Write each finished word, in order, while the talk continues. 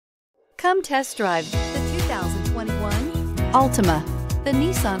Come test drive the 2021 Altima. The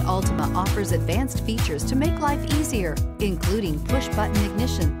Nissan Altima offers advanced features to make life easier, including push-button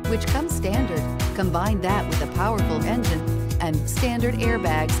ignition, which comes standard. Combine that with a powerful engine and standard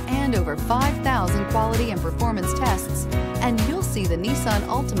airbags and over 5,000 quality and performance tests, and you'll see the Nissan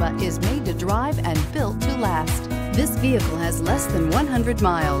Altima is made to drive and built to last. This vehicle has less than 100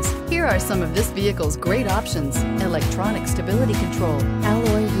 miles. Here are some of this vehicle's great options: electronic stability control,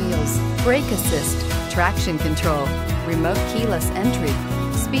 alloy wheels, brake assist, traction control, remote keyless entry,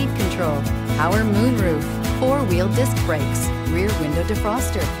 speed control, power moonroof, four-wheel disc brakes, rear window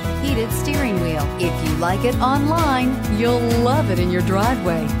defroster, heated steering wheel. If you like it online, you'll love it in your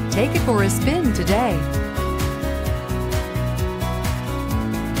driveway. Take it for a spin today.